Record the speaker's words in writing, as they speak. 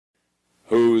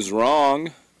Who's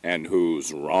wrong and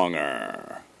who's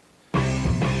wronger? In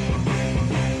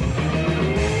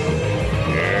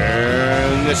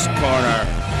this corner,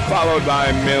 followed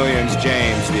by millions,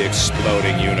 James the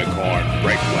Exploding Unicorn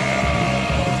Breakwell.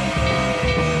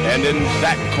 And in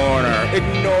that corner,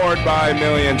 ignored by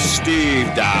millions, Steve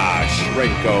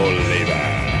Rinko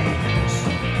Lever.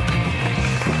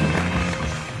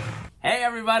 Hey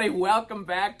everybody, welcome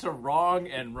back to Wrong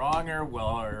and Wronger,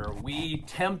 where we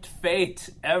tempt fate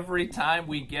every time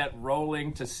we get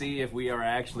rolling to see if we are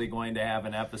actually going to have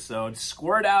an episode.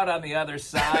 Squirt out on the other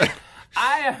side.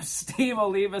 I am Steve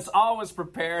Olivas, always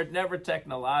prepared, never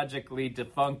technologically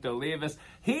defunct Olivas.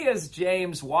 He is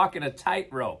James walking a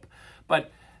tightrope,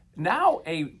 but now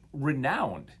a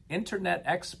renowned internet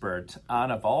expert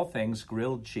on, of all things,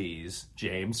 grilled cheese,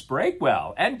 James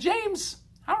Breakwell. And James,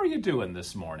 how are you doing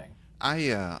this morning?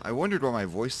 I wondered why my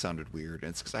voice sounded weird,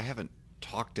 and it's because I haven't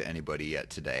talked to anybody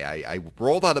yet today. I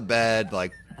rolled out of bed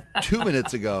like 2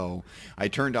 minutes ago. I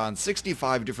turned on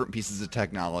 65 different pieces of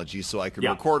technology so I could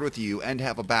record with you and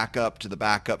have a backup to the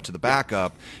backup to the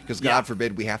backup, because God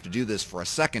forbid we have to do this for a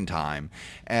second time.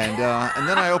 And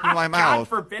then I opened my mouth.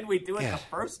 God forbid we do it the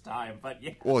first time, but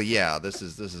yeah. Well, yeah, this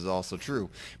is also true.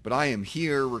 But I am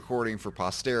here recording for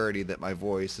posterity that my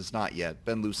voice has not yet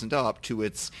been loosened up to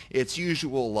its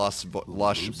usual lush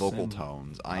vocal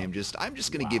tones. I'm just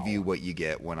going to give you what you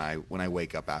get when I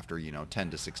wake up after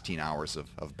 10 to 16 hours of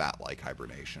bat-like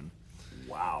hibernation.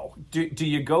 Wow. Do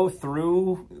you go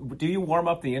through? Do you warm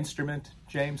up the instrument,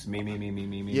 James? Me.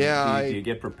 Yeah. Do you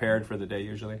get prepared for the day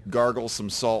usually? Gargle some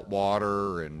salt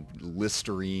water and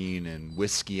Listerine and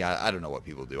whiskey. I don't know what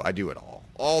people do. I do it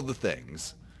all the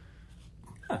things.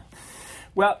 Huh.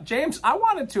 Well, James, I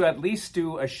wanted to at least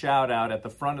do a shout-out at the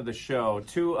front of the show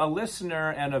to a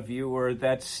listener and a viewer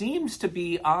that seems to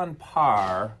be on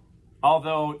par,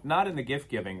 although not in the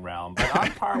gift-giving realm, but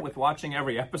on par with watching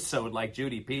every episode like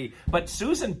Judy P. But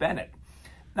Susan Bennett,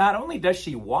 not only does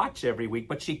she watch every week,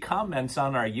 but she comments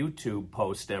on our YouTube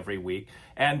post every week.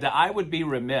 And I would be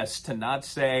remiss to not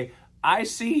say, I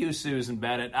see you, Susan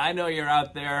Bennett. I know you're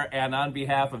out there, and on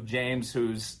behalf of James,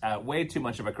 who's way too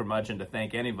much of a curmudgeon to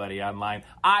thank anybody online,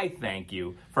 I thank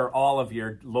you for all of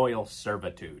your loyal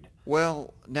servitude.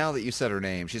 Well, now that you said her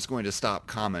name, she's going to stop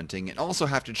commenting and also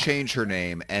have to change her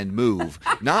name and move.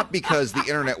 Not because the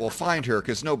internet will find her,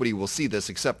 because nobody will see this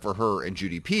except for her and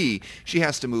Judy P. She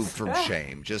has to move from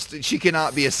shame. She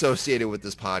cannot be associated with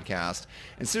this podcast.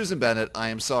 And Susan Bennett, I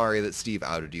am sorry that Steve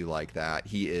outed you like that.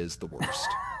 He is the worst.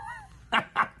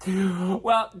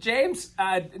 Well, James,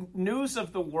 news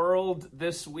of the world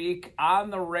this week. On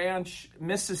the ranch,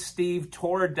 Mrs. Steve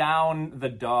tore down the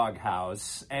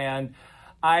doghouse, and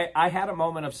I had a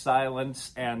moment of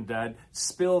silence and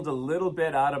spilled a little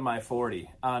bit out of my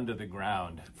 40 onto the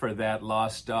ground for that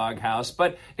lost doghouse.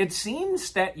 But it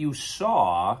seems that you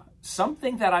saw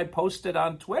something that I posted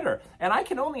on Twitter. And I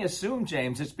can only assume,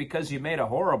 James, it's because you made a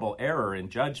horrible error in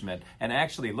judgment and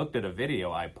actually looked at a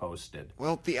video I posted.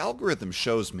 Well, the algorithm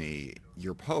shows me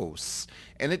your posts,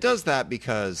 and it does that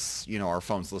because, our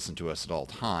phones listen to us at all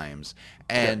times.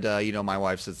 And, my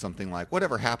wife said something like,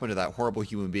 whatever happened to that horrible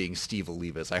human being, Steve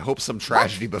Olivas? I hope some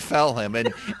tragedy befell him.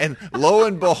 And lo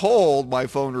and behold, my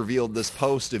phone revealed this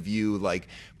post of you,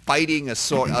 fighting a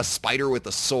spider with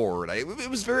a sword. It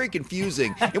was very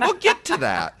confusing, and we'll get to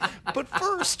that. But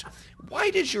first,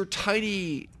 why does your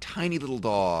tiny, tiny little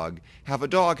dog have a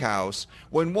doghouse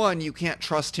when, one, you can't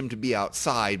trust him to be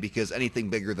outside because anything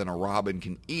bigger than a robin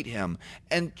can eat him,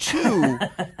 and two,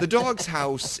 the dog's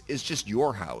house is just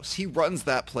your house. He runs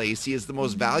that place. He is the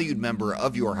most valued member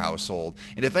of your household,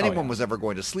 and if anyone was ever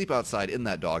going to sleep outside in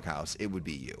that doghouse, it would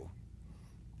be you.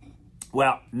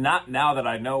 Well, not now that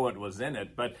I know what was in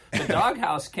it, but the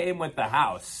doghouse came with the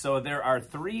house. So there are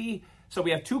three, so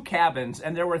we have two cabins,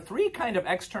 and there were three kind of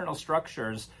external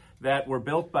structures that were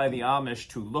built by the Amish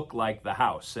to look like the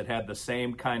house. It had the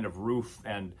same kind of roof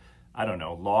and,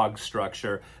 log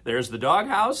structure. There's the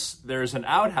doghouse, there's an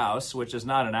outhouse, which is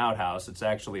not an outhouse, it's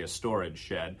actually a storage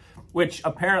shed, which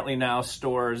apparently now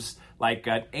stores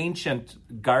ancient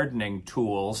gardening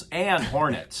tools and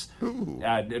hornets.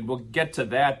 And we'll get to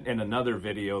that in another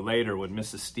video later when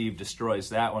Mrs. Steve destroys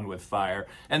that one with fire.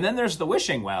 And then there's the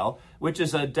wishing well, which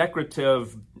is a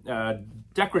decoratively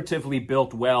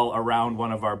built well around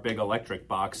one of our big electric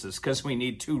boxes, because we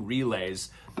need two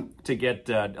relays to get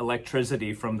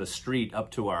electricity from the street up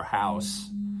to our house.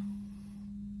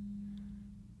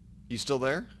 You still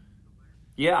there?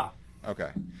 Yeah.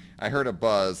 Okay. I heard a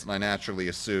buzz, and I naturally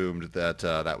assumed that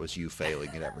that was you failing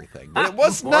at everything. But it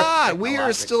was not! We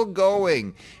are still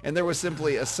going! And there was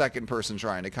simply a second person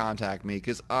trying to contact me,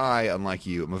 because I, unlike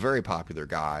you, am a very popular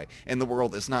guy, and the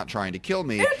world is not trying to kill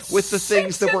me with the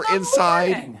things that were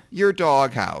inside your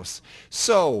doghouse.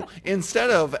 So, instead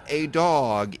of a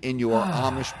dog in your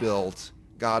Amish-built,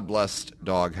 God-blessed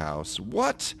doghouse,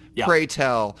 what, pray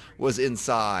tell, was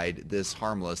inside this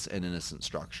harmless and innocent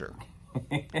structure?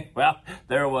 Well,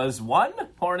 there was 1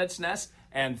 hornet's nest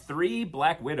and 3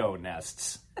 black widow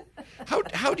nests.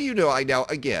 How do you know?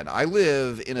 I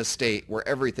live in a state where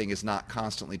everything is not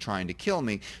constantly trying to kill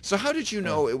me. So how did you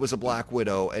know it was a black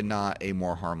widow and not a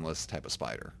more harmless type of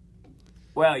spider?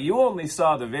 Well, you only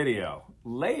saw the video.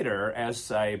 Later,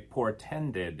 as I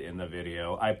portended in the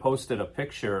video, I posted a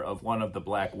picture of one of the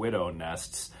black widow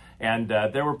nests. And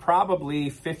there were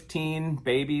probably 15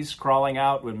 babies crawling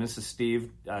out when Mrs.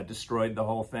 Steve destroyed the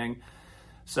whole thing.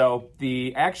 So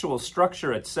the actual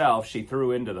structure itself, she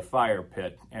threw into the fire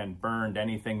pit and burned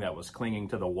anything that was clinging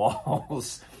to the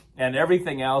walls. And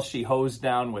everything else she hosed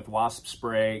down with wasp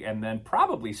spray and then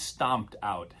probably stomped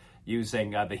out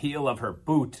using the heel of her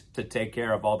boot to take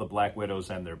care of all the black widows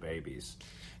and their babies.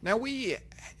 Now, we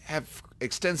have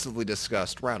extensively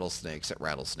discussed rattlesnakes at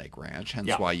Rattlesnake Ranch,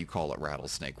 hence why you call it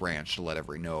Rattlesnake Ranch, to let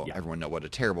everyone know what a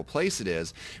terrible place it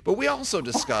is. But we also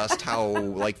discussed how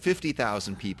like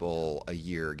 50,000 people a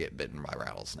year get bitten by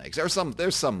rattlesnakes.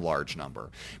 There's some large number.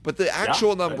 But the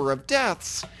actual number of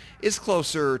deaths is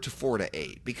closer to 4 to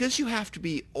 8, because you have to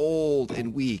be old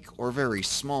and weak or very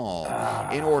small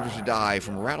in order to die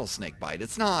from a rattlesnake bite.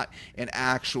 It's not an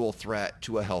actual threat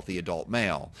to a healthy adult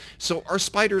male. So are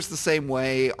spiders the same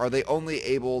way? Are they only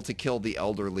able to kill the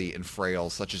elderly and frail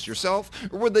such as yourself,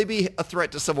 or would they be a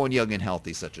threat to someone young and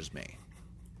healthy such as me?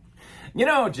 You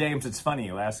know, James, it's funny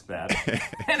you ask that.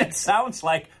 And it sounds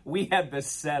like we had this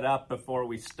set up before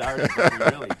we started, but we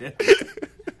really didn't.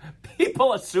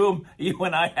 People assume you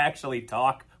and I actually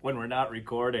talk when we're not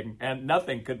recording, and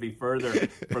nothing could be further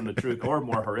from the truth or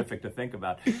more horrific to think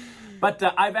about. But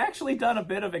I've actually done a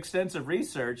bit of extensive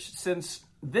research since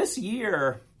this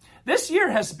year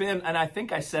has been, and I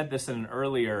think I said this in an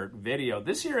earlier video,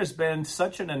 this year has been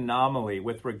such an anomaly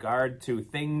with regard to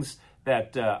things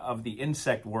that of the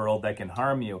insect world that can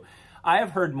harm you. I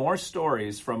have heard more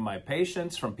stories from my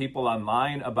patients, from people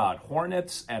online, about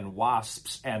hornets and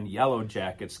wasps and yellow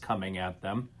jackets coming at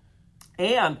them.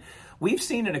 And we've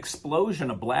seen an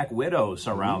explosion of black widows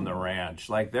around the ranch.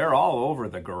 Like, they're all over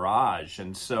the garage.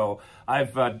 And so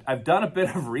I've done a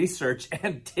bit of research,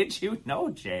 and did you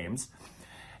know, James?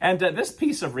 And this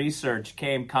piece of research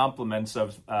came compliments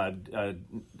of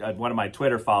one of my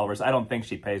Twitter followers. I don't think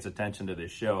she pays attention to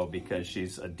this show because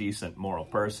she's a decent moral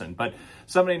person. But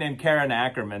somebody named Karen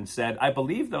Ackerman said, I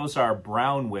believe those are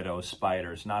brown widow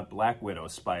spiders, not black widow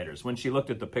spiders, when she looked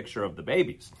at the picture of the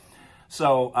babies.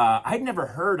 So I'd never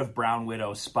heard of brown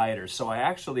widow spiders, so I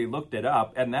actually looked it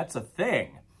up, and that's a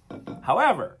thing.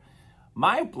 However,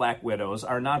 my black widows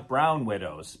are not brown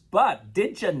widows. But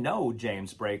did you know,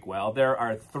 James Breakwell, there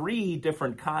are 3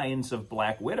 different kinds of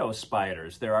black widow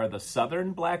spiders. There are the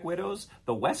southern black widows,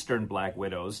 the western black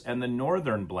widows, and the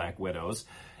northern black widows.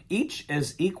 Each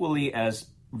is equally as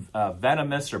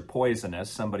venomous or poisonous.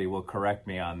 Somebody will correct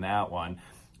me on that one.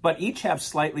 But each have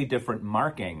slightly different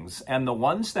markings. And the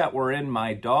ones that were in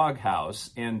my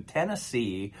doghouse in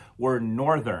Tennessee were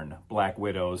northern black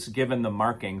widows, given the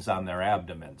markings on their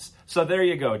abdomens. So there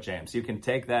you go, James. You can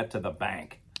take that to the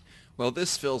bank. Well,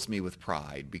 this fills me with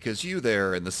pride, because you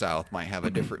there in the South might have a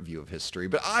different view of history,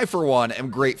 but I, for one, am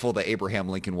grateful that Abraham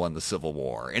Lincoln won the Civil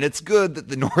War, and it's good that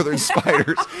the northern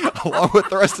spiders, along with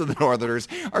the rest of the northerners,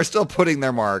 are still putting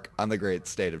their mark on the great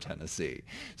state of Tennessee.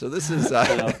 So this is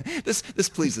this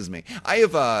pleases me. I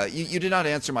have you did not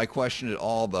answer my question at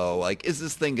all, though. Like, is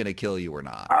this thing going to kill you or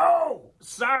not? Oh,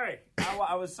 sorry.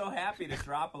 I was so happy to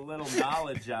drop a little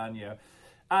knowledge on you.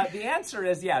 The answer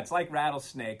is, yeah, it's like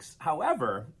rattlesnakes.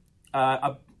 However,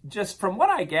 just from what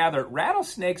I gather,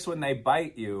 rattlesnakes, when they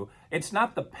bite you, it's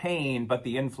not the pain, but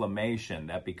the inflammation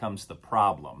that becomes the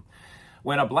problem.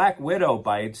 When a black widow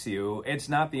bites you, it's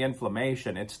not the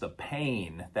inflammation, it's the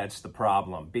pain that's the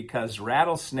problem, because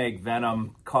rattlesnake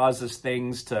venom causes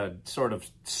things to sort of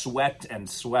sweat and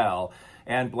swell,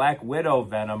 and black widow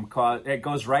venom, it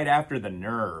goes right after the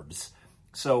nerves.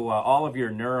 So all of your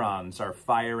neurons are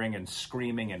firing and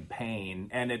screaming in pain,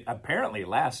 and it apparently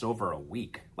lasts over a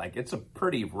week. Like, it's a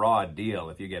pretty raw deal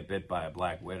if you get bit by a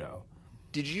black widow.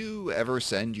 Did you ever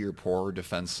send your poor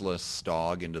defenseless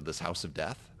dog into this house of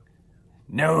death?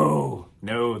 No,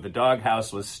 the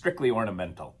doghouse was strictly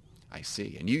ornamental. I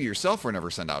see. And you yourself were never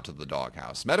sent out to the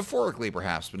doghouse. Metaphorically,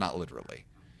 perhaps, but not literally.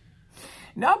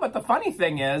 No, but the funny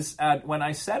thing is, when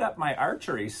I set up my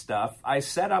archery stuff, I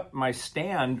set up my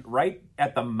stand right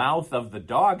at the mouth of the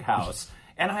doghouse.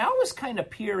 And I always kind of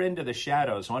peer into the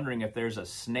shadows, wondering if there's a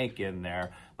snake in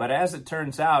there. But as it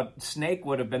turns out, snake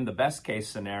would have been the best case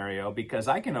scenario because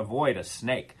I can avoid a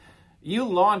snake. You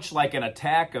launch like an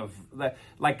attack of,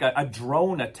 like a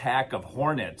drone attack of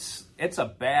hornets. It's a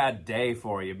bad day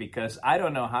for you because I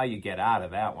don't know how you get out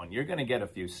of that one. You're going to get a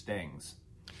few stings.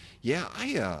 Yeah,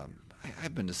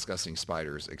 I've been discussing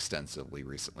spiders extensively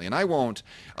recently, and I won't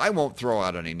throw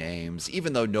out any names,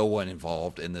 even though no one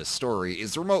involved in this story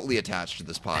is remotely attached to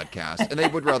this podcast, and they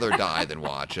would rather die than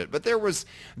watch it. But there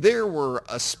were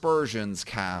aspersions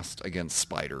cast against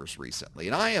spiders recently,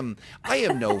 and I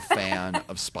am no fan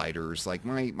of spiders. Like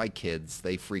my kids,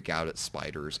 they freak out at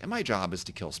spiders, and my job is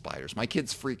to kill spiders. My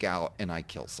kids freak out, and I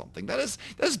kill something. That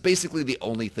is basically the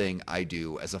only thing I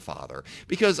do as a father,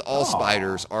 because all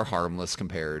spiders are harmless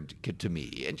compared to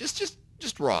me, and just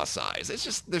raw size.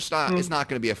 It's not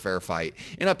going to be a fair fight.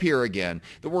 And up here again,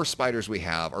 the worst spiders we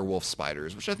have are wolf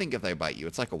spiders, which I think if they bite you,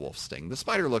 it's like a wolf sting. The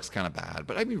spider looks kind of bad,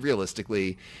 but I mean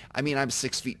realistically, I'm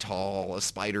 6 feet tall. A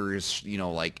spider is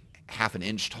like half an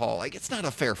inch tall. Like, it's not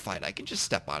a fair fight. I can just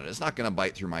step on it. It's not going to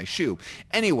bite through my shoe.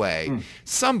 Anyway,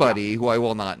 somebody who I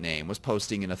will not name was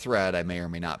posting in a thread I may or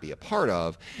may not be a part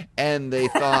of, and they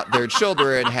thought their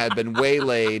children had been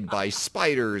waylaid by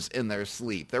spiders in their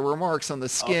sleep. There were marks on the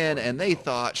skin, and they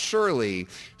thought surely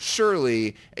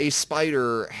a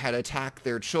spider had attacked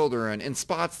their children in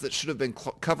spots that should have been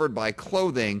covered by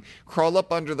clothing, crawled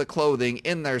up under the clothing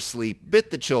in their sleep,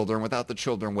 bit the children without the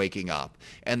children waking up,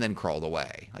 and then crawled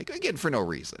away. Like, again, for no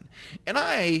reason. And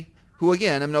I, who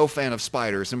again am no fan of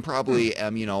spiders and probably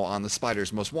am, on the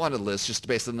spiders most wanted list just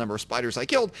based on the number of spiders I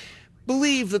killed,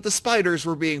 believe that the spiders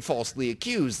were being falsely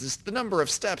accused. The number of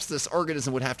steps this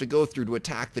organism would have to go through to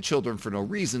attack the children for no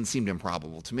reason seemed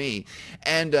improbable to me.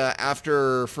 And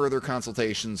after further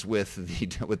consultations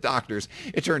with doctors,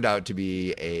 it turned out to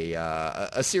be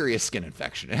a serious skin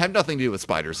infection. It had nothing to do with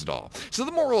spiders at all. So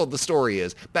the moral of the story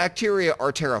is bacteria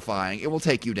are terrifying. It will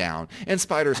take you down. And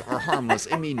spiders are harmless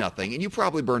and mean nothing. And you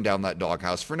probably burned down that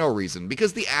doghouse for no reason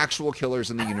because the actual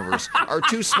killers in the universe are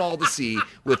too small to see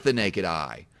with the naked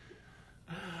eye.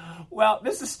 Well,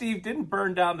 Mrs. Steve didn't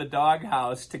burn down the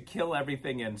doghouse to kill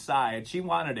everything inside. She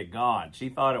wanted it gone. She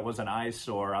thought it was an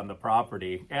eyesore on the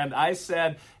property. And I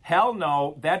said, hell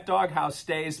no, that doghouse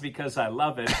stays because I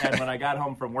love it. And when I got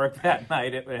home from work that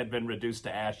night, it had been reduced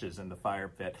to ashes in the fire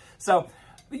pit. So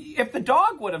if the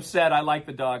dog would have said, I like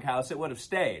the doghouse, it would have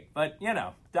stayed. But,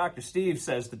 Dr. Steve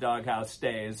says the doghouse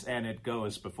stays and it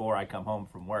goes before I come home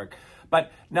from work.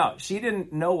 But no, she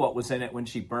didn't know what was in it when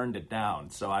she burned it down,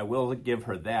 so I will give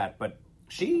her that. But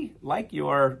she, like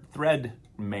your thread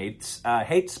mates,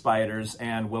 hates spiders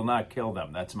and will not kill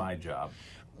them. That's my job.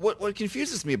 What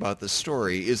confuses me about this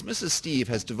story is Mrs. Steve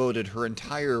has devoted her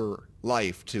entire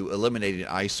life to eliminating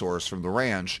eyesores from the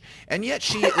ranch, and yet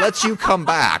she lets you come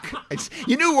back.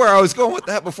 You knew where I was going with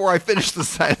that before I finished the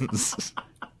sentence.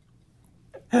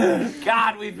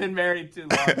 God, we've been married too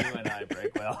long, you and I,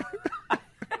 Breakwell.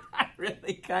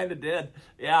 Really kind of did.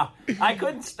 Yeah. I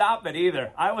couldn't stop it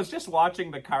either. I was just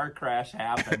watching the car crash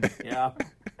happen. Yeah.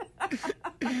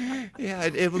 Yeah,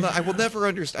 I will never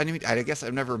understand. I guess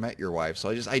I've never met your wife, so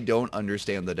I don't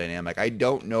understand the dynamic. I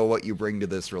don't know what you bring to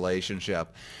this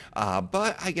relationship,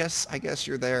 but I guess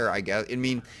you're there.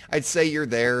 I'd say you're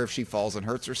there if she falls and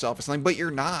hurts herself or something, but you're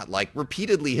not. Like,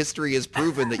 repeatedly, history has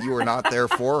proven that you are not there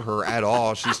for her at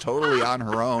all. She's totally on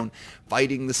her own,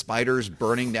 fighting the spiders,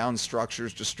 burning down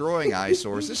structures, destroying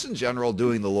eyesores, just in general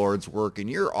doing the Lord's work, and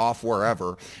you're off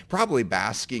wherever, probably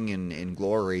basking in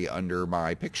glory under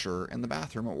my picture in the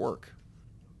bathroom at work.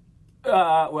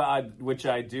 Which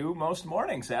I do most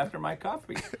mornings after my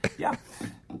coffee. Yeah.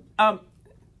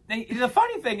 The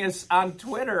funny thing is, on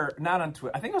Twitter, not on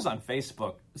Twitter, I think it was on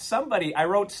Facebook, I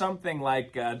wrote something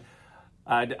like,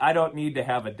 I don't need to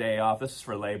have a day off. This is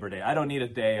for Labor Day. I don't need a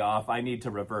day off. I need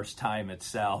to reverse time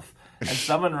itself. And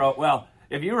someone wrote, well,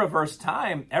 if you reverse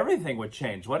time, everything would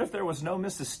change. What if there was no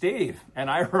Mrs. Steve? And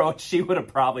I wrote, she would have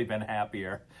probably been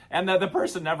happier. And the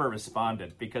person never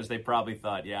responded because they probably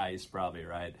thought, yeah, he's probably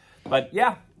right. But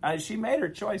yeah, she made her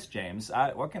choice, James.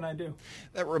 What can I do?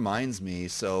 That reminds me.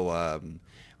 So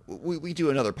we do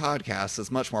another podcast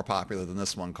that's much more popular than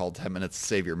this one called 10 Minutes to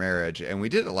Save Your Marriage. And we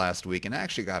did it last week and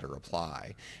actually got a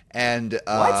reply. And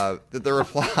the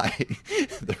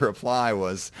reply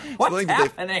was... What's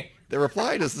happening? The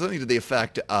reply is something to the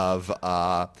effect of,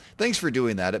 thanks for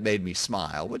doing that. It made me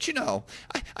smile. But,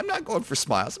 I'm not going for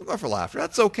smiles. I'm going for laughter.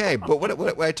 That's okay. But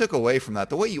what I took away from that,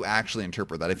 the way you actually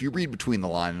interpret that, if you read between the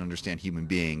lines and understand human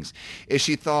beings, is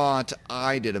she thought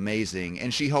I did amazing,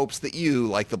 and she hopes that you,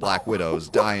 like the Black Widows,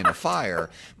 die in a fire.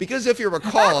 Because if you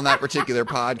recall on that particular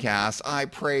podcast, I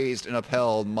praised and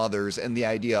upheld mothers and the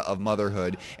idea of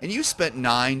motherhood, and you spent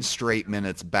 9 straight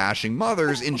minutes bashing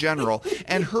mothers in general,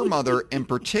 and her mother in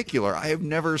particular. I have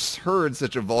never heard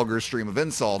such a vulgar stream of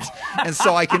insults, and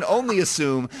so I can only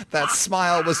assume that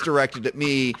smile was directed at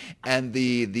me, and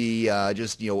the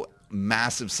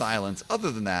massive silence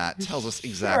other than that tells us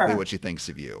exactly what she thinks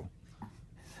of you.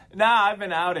 Nah, I've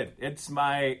been outed. It's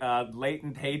my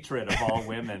latent hatred of all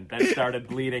women that started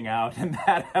bleeding out in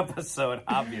that episode,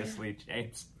 obviously,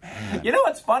 James. You know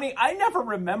what's funny? I never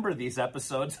remember these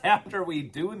episodes after we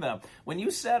do them. When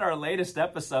you said our latest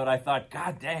episode, I thought,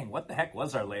 God dang, what the heck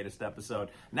was our latest episode?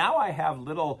 Now I have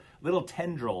little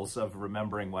tendrils of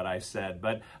remembering what I said.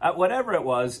 But whatever it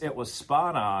was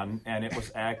spot on, and it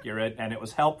was accurate, and it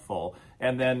was helpful.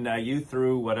 And then you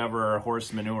threw whatever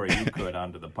horse manure you could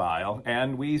onto the pile,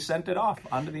 and we sent it off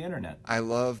onto the internet. I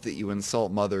love that you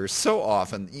insult mothers so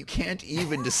often. You can't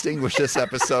even distinguish this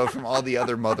episode from all the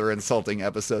other mother insulting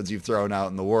episodes you've thrown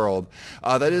out in the world.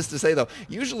 That is to say, though,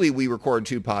 usually we record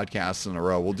 2 podcasts in a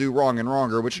row. We'll do Wrong and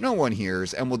Wronger, which no one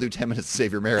hears, and we'll do 10 Minutes to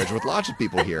Save Your Marriage, with lots of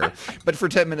people here. But for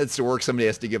 10 minutes to work, somebody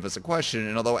has to give us a question,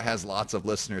 and although it has lots of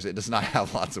listeners, it does not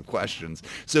have lots of questions.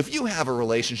 So if you have a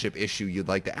relationship issue you'd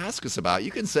like to ask us about, you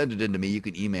can send it in to me. You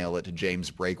can email it to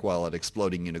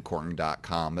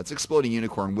jamesbreakwell@explodingunicorn.com. That's Exploding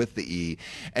Unicorn with the E,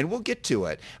 and we'll get to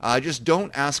it. Just don't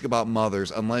ask about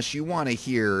mothers unless you want to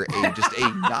hear just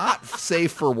a not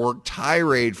safe for work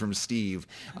tirade from Steve.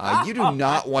 You do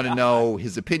not want to know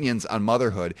his opinions on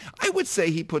motherhood. I would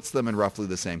say he puts them in roughly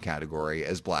the same category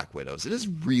as Black Widows. It is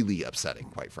really upsetting,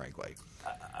 quite frankly.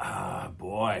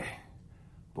 Boy,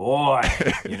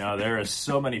 there are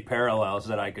so many parallels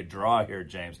that I could draw here,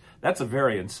 James. That's a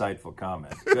very insightful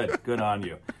comment. Good on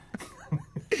you.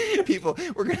 People,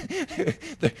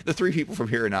 the 3 people from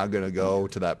here are now going to go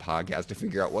to that podcast to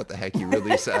figure out what the heck you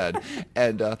really said,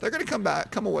 and they're going to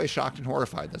come away shocked and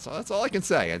horrified. That's all I can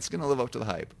say. It's going to live up to the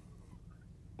hype.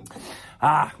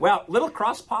 Well, little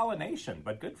cross-pollination,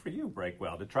 but good for you,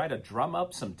 Breakwell, to try to drum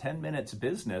up some 10 minutes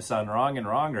business on Wrong and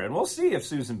Wronger, and we'll see if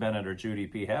Susan Bennett or Judy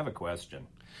P. have a question.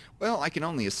 Well, I can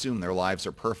only assume their lives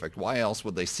are perfect. Why else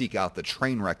would they seek out the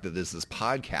train wreck that is this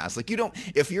podcast?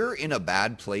 If you're in a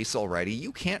bad place already,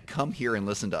 you can't come here and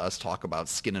listen to us talk about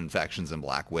skin infections and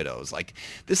Black Widows.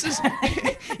 This is,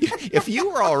 if you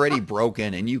are already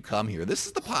broken and you come here, this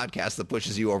is the podcast that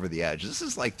pushes you over the edge. This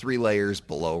is like 3 layers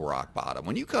below rock bottom.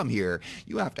 When you come here,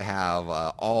 you have to have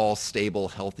all stable,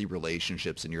 healthy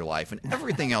relationships in your life, and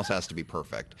everything else has to be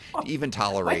perfect to even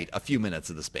tolerate a few minutes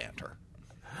of this banter.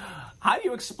 How do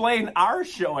you explain our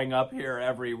showing up here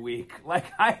every week?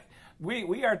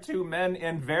 We are 2 men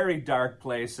in very dark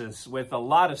places with a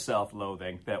lot of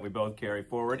self-loathing that we both carry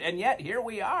forward, and yet here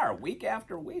we are, week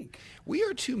after week. We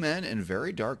are 2 men in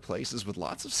very dark places with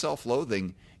lots of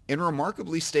self-loathing in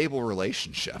remarkably stable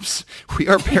relationships. We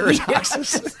are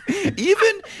paradoxes.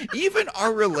 Even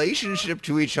our relationship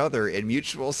to each other in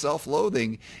mutual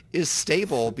self-loathing is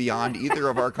stable beyond either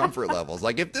of our comfort levels.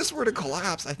 If this were to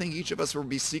collapse, I think each of us would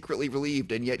be secretly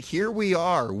relieved, and yet here we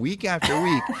are, week after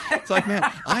week. It's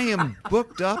man, I am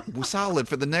booked up solid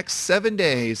for the next 7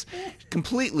 days,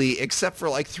 completely, except for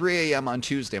 3 a.m. on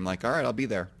Tuesday. I'm all right, I'll be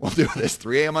there. We'll do this.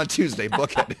 3 a.m. on Tuesday,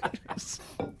 book it.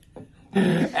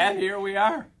 And here we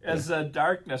are, as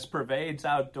darkness pervades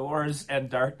outdoors and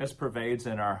darkness pervades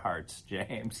in our hearts,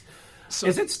 James. So,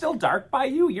 is it still dark by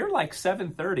you? You're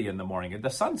 7:30 in the morning. The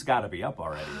sun's got to be up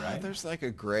already, right? There's a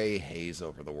gray haze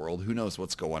over the world. Who knows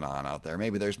what's going on out there?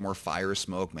 Maybe there's more fire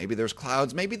smoke. Maybe there's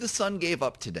clouds. Maybe the sun gave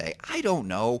up today. I don't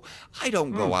know. I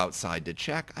don't go outside to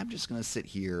check. I'm just going to sit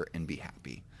here and be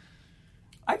happy.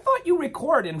 I thought you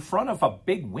record in front of a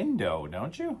big window,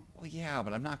 don't you? Well, yeah,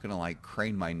 but I'm not going to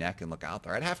crane my neck and look out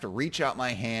there. I'd have to reach out my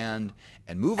hand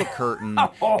and move a curtain,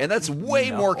 and that's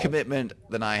way more commitment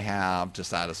than I have to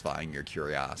satisfying your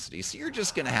curiosity. So you're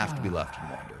just going to have to be left in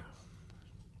wonder.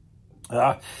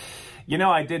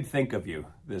 I did think of you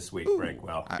this week,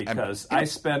 Breakwell, because I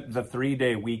spent the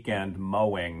 3-day weekend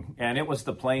mowing, and it was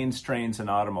the planes, trains, and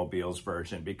automobiles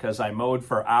version, because I mowed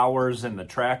for hours in the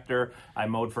tractor, I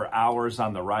mowed for hours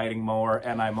on the riding mower,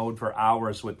 and I mowed for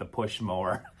hours with the push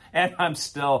mower. And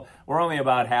we're only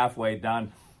about halfway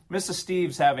done. Mrs.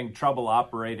 Steve's having trouble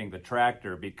operating the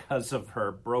tractor because of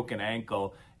her broken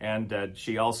ankle, and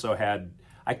she also had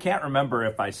I can't remember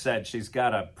if I said she's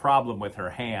got a problem with her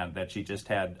hand that she just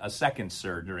had a second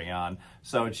surgery on,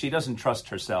 so she doesn't trust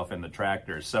herself in the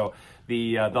tractor. So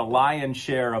the lion's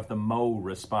share of the mow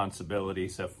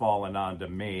responsibilities have fallen onto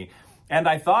me. And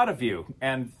I thought of you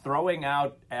and throwing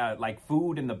out like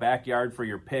food in the backyard for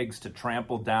your pigs to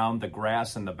trample down the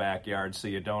grass in the backyard so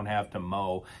you don't have to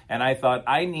mow. And I thought,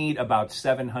 I need about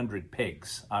 700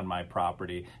 pigs on my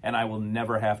property, and I will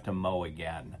never have to mow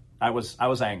again. I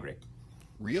was angry.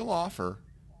 Real offer.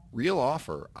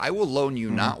 I will loan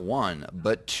you not one,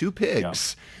 but 2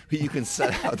 pigs who you can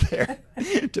set out there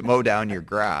to mow down your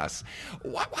grass.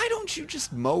 Why don't you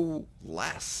just mow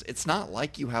less? It's not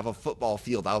like you have a football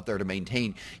field out there to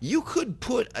maintain. You could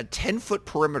put a 10-foot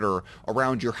perimeter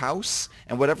around your house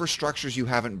and whatever structures you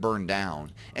haven't burned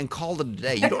down and call it a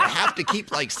day. You don't have to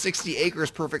keep like 60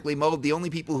 acres perfectly mowed. The only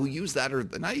people who use that are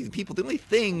not even people. The only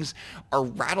things are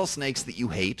rattlesnakes that you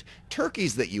hate,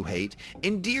 turkeys that you hate,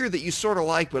 and deer that you sort of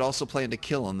like but also plan to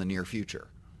kill in the near future.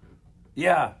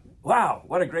 Yeah. Wow.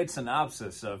 What a great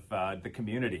synopsis of the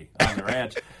community on the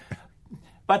ranch.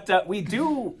 But we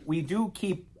do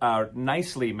keep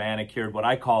nicely manicured what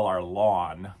I call our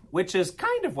lawn, which is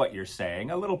kind of what you're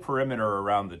saying, a little perimeter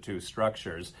around the 2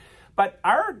 structures. But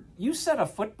you said a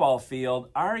football field.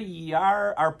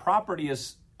 Our property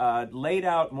is laid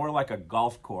out more like a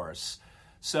golf course.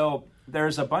 So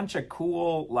there's a bunch of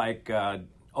cool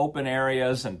open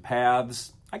areas and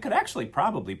paths. I could actually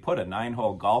probably put a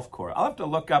 9-hole golf course. I'll have to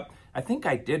look up, I think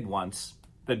I did once,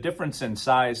 the difference in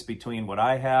size between what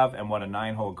I have and what a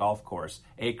 9-hole golf course,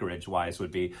 acreage-wise,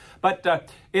 would be.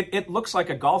 But it looks like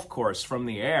a golf course from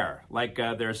the air.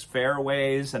 There's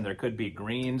fairways and there could be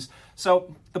greens.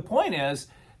 So the point is,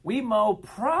 we mow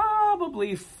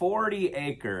probably 40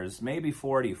 acres, maybe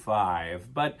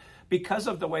 45, but because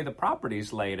of the way the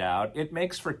property's laid out, it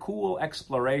makes for cool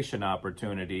exploration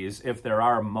opportunities if there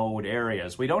are mowed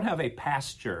areas. We don't have a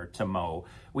pasture to mow.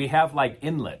 We have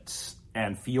inlets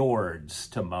and fjords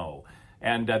to mow.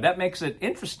 And that makes it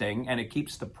interesting, and it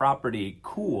keeps the property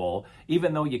cool,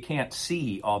 even though you can't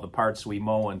see all the parts we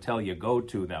mow until you go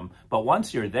to them. But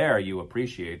once you're there, you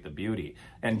appreciate the beauty.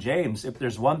 And James, if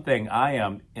there's one thing I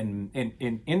am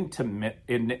intimate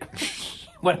in,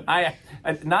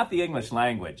 not the English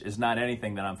language is not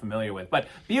anything that I'm familiar with, but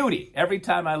beauty. Every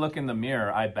time I look in the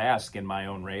mirror, I bask in my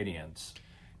own radiance.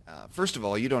 First of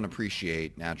all, you don't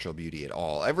appreciate natural beauty at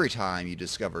all. Every time you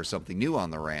discover something new on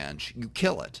the ranch, you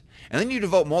kill it. And then you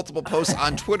devote multiple posts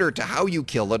on Twitter to how you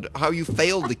kill it, how you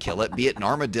failed to kill it, be it an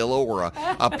armadillo or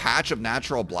a patch of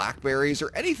natural blackberries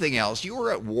or anything else. You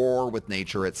are at war with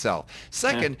nature itself.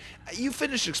 Second, you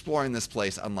finished exploring this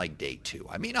place on day 2.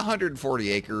 I mean,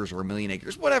 140 acres or 1,000,000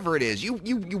 acres, whatever it is,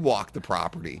 you walk the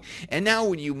property. And now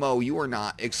when you mow, you are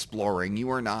not exploring. You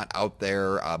are not out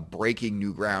there breaking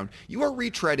new ground. You are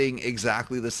retreading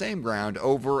exactly the same ground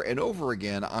over and over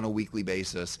again on a weekly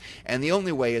basis. And the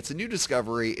only way it's a new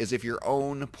discovery is if your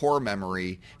own poor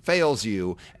memory fails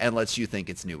you and lets you think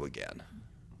it's new again.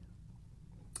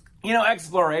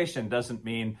 Exploration doesn't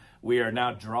mean we are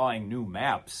now drawing new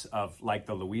maps of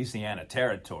the Louisiana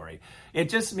Territory. It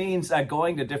just means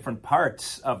going to different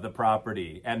parts of the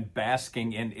property and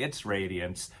basking in its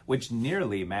radiance, which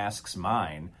nearly masks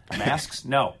mine. Masks?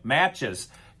 No, matches.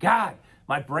 God,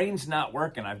 my brain's not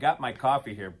working. I've got my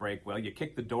coffee here, Breakwell. You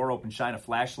kick the door open, shine a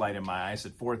flashlight in my eyes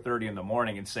at 4:30 in the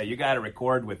morning and say, you got to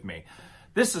record with me.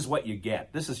 This is what you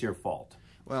get. This is your fault.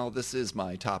 Well, this is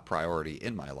my top priority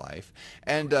in my life.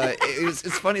 And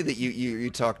it's funny that you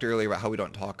talked earlier about how we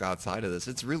don't talk outside of this.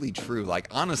 It's really true.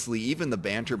 Honestly, even the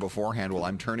banter beforehand while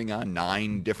I'm turning on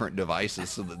 9 different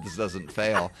devices so that this doesn't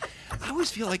fail, I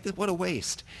always feel like, what a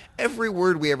waste. Every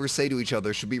word we ever say to each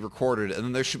other should be recorded, and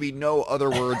then there should be no other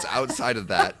words outside of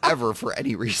that ever for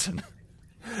any reason.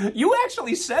 You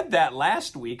actually said that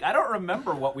last week. I don't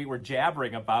remember what we were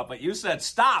jabbering about, but you said,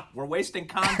 stop, we're wasting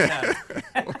content.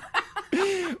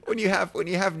 When you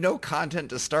have no content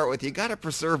to start with, you got to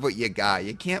preserve what you got.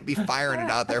 You can't be firing it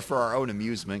out there for our own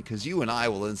amusement, because you and I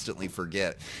will instantly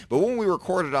forget. But when we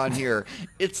record it on here,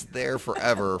 it's there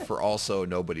forever for also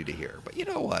nobody to hear. But you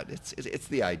know what? It's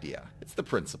the idea. It's the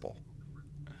principle.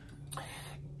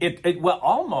 Well,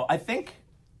 almost. I think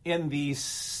in the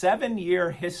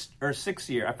 7-year or 6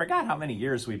 year, I forgot how many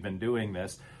years we've been doing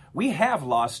this. We have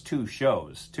lost 2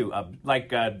 shows too,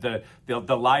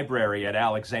 the library at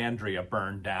Alexandria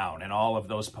burned down, and all of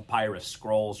those papyrus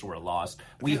scrolls were lost.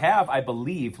 We have, I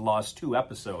believe, lost 2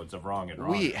 episodes of Wrong and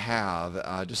Wrong. We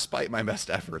have, despite my best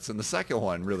efforts, and the second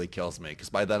one really kills me because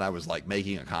by then I was like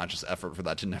making a conscious effort for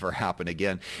that to never happen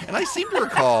again. And I seem to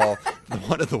recall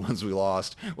one of the ones we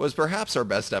lost was perhaps our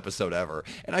best episode ever,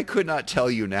 and I could not tell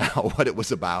you now what it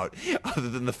was about, other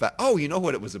than the fact. Oh, you know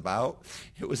what it was about?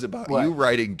 It was about you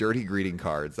writing dirty greeting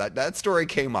cards. That story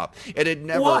came up. It had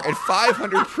never, in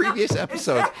 500 previous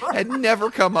episodes, had never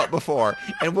come up before,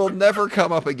 and will never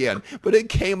come up again. But it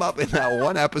came up in that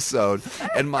one episode,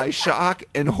 and my shock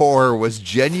and horror was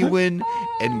genuine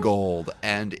and gold,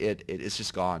 and it is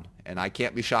just gone. And I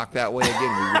can't be shocked that way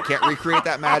again. We can't recreate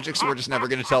that magic, so we're just never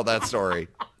going to tell that story.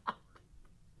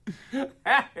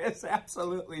 That is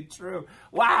absolutely true.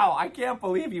 Wow, I can't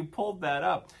believe you pulled that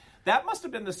up. That must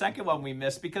have been the second one we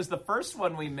missed, because the first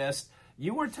one we missed,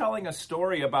 you were telling a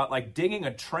story about like digging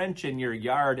a trench in your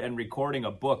yard and recording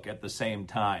a book at the same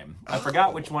time. I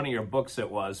forgot which one of your books it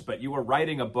was, but you were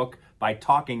writing a book by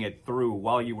talking it through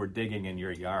while you were digging in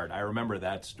your yard. I remember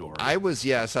that story. I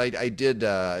did.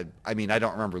 I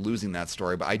don't remember losing that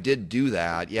story, but I did do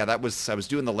that. Yeah, I was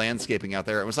doing the landscaping out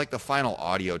there. It was like the final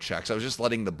audio checks. I was just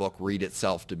letting the book read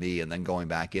itself to me and then going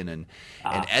back in and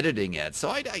editing it.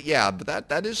 So but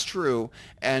that is true.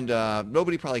 And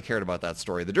nobody probably cared about that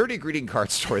story. The dirty greeting card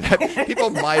story, that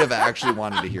people might have actually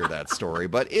wanted to hear that story,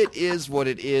 but it is what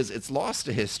it is. It's lost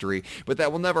to history, but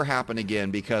that will never happen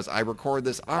again because I record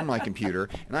this on my computer,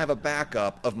 and I have a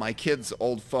backup of my kid's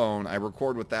old phone. I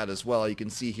record with that as well. You can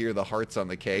see here the hearts on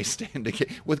the case to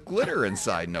indicate, with glitter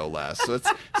inside, no less. So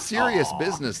it's serious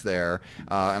business there,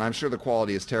 and I'm sure the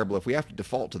quality is terrible if we have to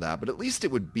default to that, but at least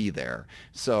it would be there.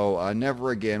 So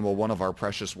never again will one of our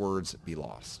precious words be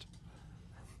lost.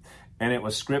 And it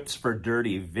was scripts for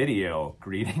dirty video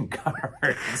greeting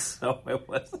cards, so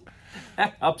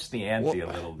that ups the ante a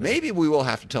little bit. Maybe we will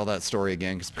have to tell that story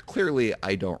again, because clearly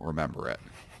I don't remember it.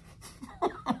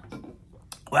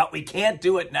 Well, we can't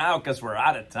do it now because we're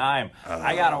out of time.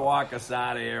 I got to walk us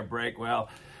out of here, Breakwell.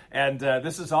 And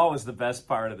this is always the best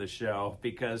part of the show,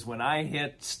 because when I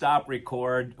hit stop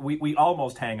record, we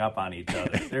almost hang up on each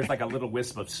other. There's like a little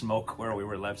wisp of smoke where we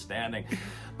were left standing.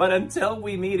 But until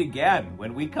we meet again,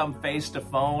 when we come face to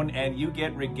phone and you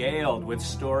get regaled with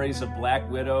stories of black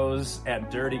widows and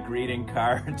dirty greeting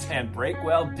cards and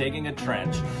Breakwell digging a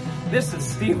trench, this is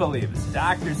Steve Olivas,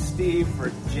 Dr. Steve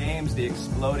for James the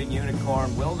Exploding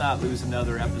Unicorn. Will not lose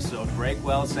another episode.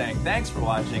 Breakwell saying thanks for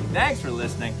watching, thanks for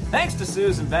listening, thanks to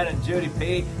Susan Bennett and Judy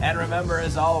P. And remember,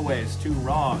 as always, 2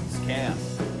 wrongs can't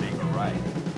make a right.